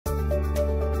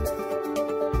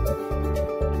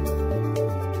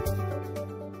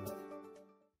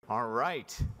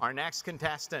right, our next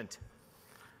contestant.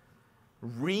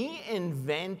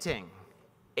 Reinventing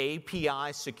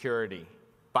API security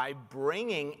by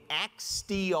bringing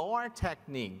XDR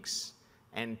techniques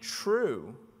and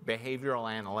true behavioral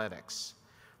analytics.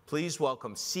 Please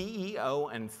welcome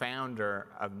CEO and founder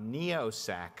of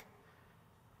Neosec,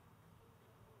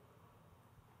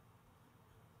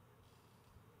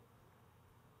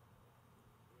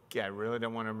 I really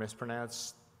don't want to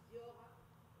mispronounce.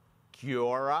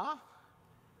 Giora.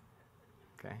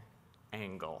 Okay.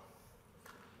 Engel.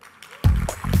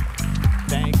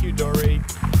 Thank you, Dorit.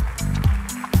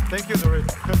 Thank you, Dorit.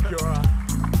 Giora.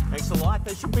 Thanks a lot.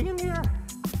 Thanks for being here.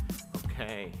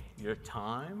 Okay, your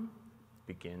time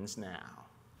begins now.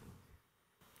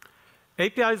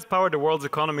 APIs power the world's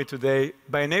economy today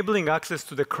by enabling access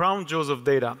to the crown jewels of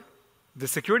data. The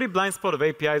security blind spot of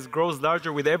APIs grows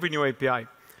larger with every new API.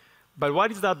 But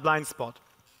what is that blind spot?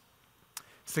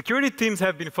 Security teams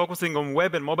have been focusing on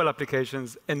web and mobile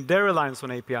applications and their reliance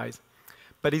on APIs.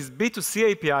 But these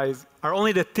B2C APIs are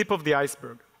only the tip of the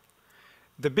iceberg.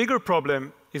 The bigger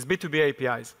problem is B2B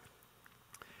APIs.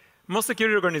 Most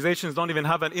security organizations don't even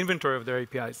have an inventory of their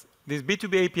APIs. These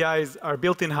B2B APIs are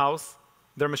built in-house,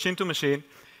 they're machine to machine,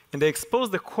 and they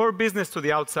expose the core business to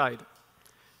the outside.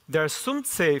 They're assumed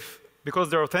safe because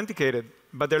they're authenticated,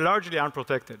 but they're largely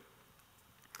unprotected.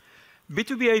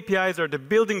 B2B APIs are the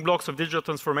building blocks of digital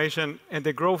transformation, and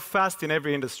they grow fast in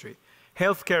every industry.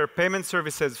 Healthcare, payment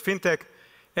services, fintech,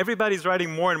 everybody's writing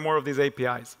more and more of these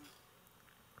APIs.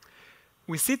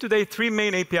 We see today three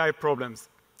main API problems.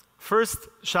 First,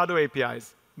 shadow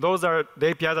APIs. Those are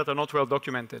the APIs that are not well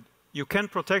documented. You can't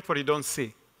protect what you don't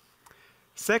see.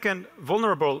 Second,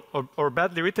 vulnerable or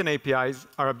badly written APIs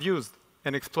are abused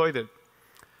and exploited.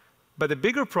 But the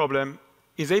bigger problem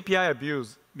is API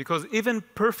abuse, because even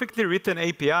perfectly written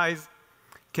APIs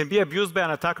can be abused by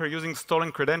an attacker using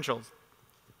stolen credentials.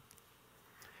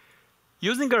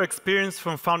 Using our experience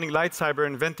from founding LightCyber,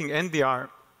 inventing NDR,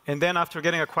 and then after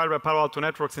getting acquired by Palo Alto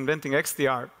Networks, inventing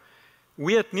XDR,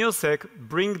 we at Neosec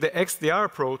bring the XDR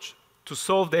approach to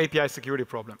solve the API security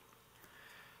problem.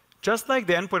 Just like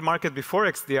the endpoint market before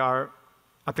XDR,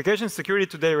 application security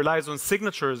today relies on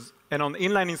signatures and on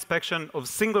inline inspection of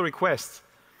single requests.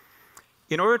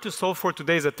 In order to solve for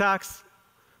today's attacks,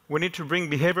 we need to bring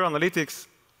behavioral analytics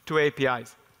to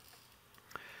APIs.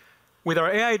 With our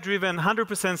AI-driven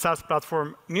 100% SaaS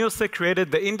platform, Neosec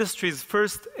created the industry's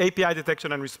first API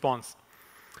detection and response.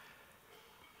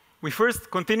 We first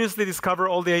continuously discover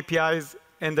all the APIs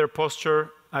and their posture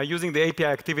using the API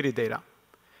activity data.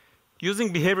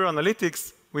 Using behavioral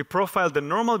analytics, we profile the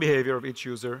normal behavior of each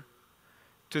user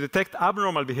to detect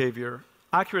abnormal behavior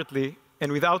accurately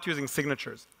and without using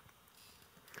signatures.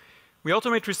 We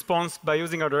automate response by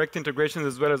using our direct integrations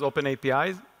as well as open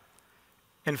APIs.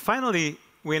 And finally,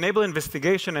 we enable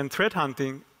investigation and threat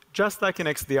hunting just like in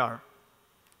XDR.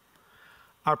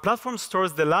 Our platform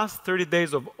stores the last 30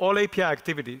 days of all API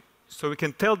activity, so we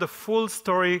can tell the full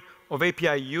story of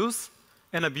API use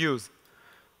and abuse,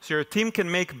 so your team can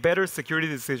make better security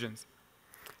decisions.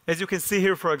 As you can see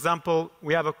here, for example,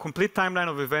 we have a complete timeline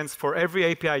of events for every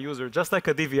API user, just like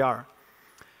a DVR.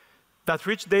 That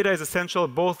rich data is essential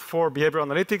both for behavioral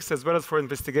analytics as well as for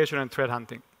investigation and threat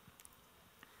hunting.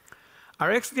 Our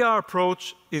XDR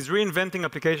approach is reinventing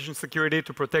application security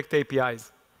to protect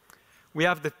APIs. We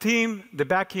have the team, the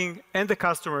backing, and the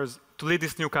customers to lead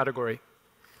this new category.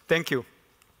 Thank you.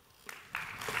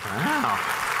 Wow.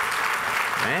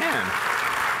 Man,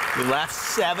 you left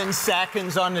 7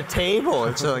 seconds on the table.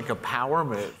 It's like a power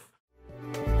move.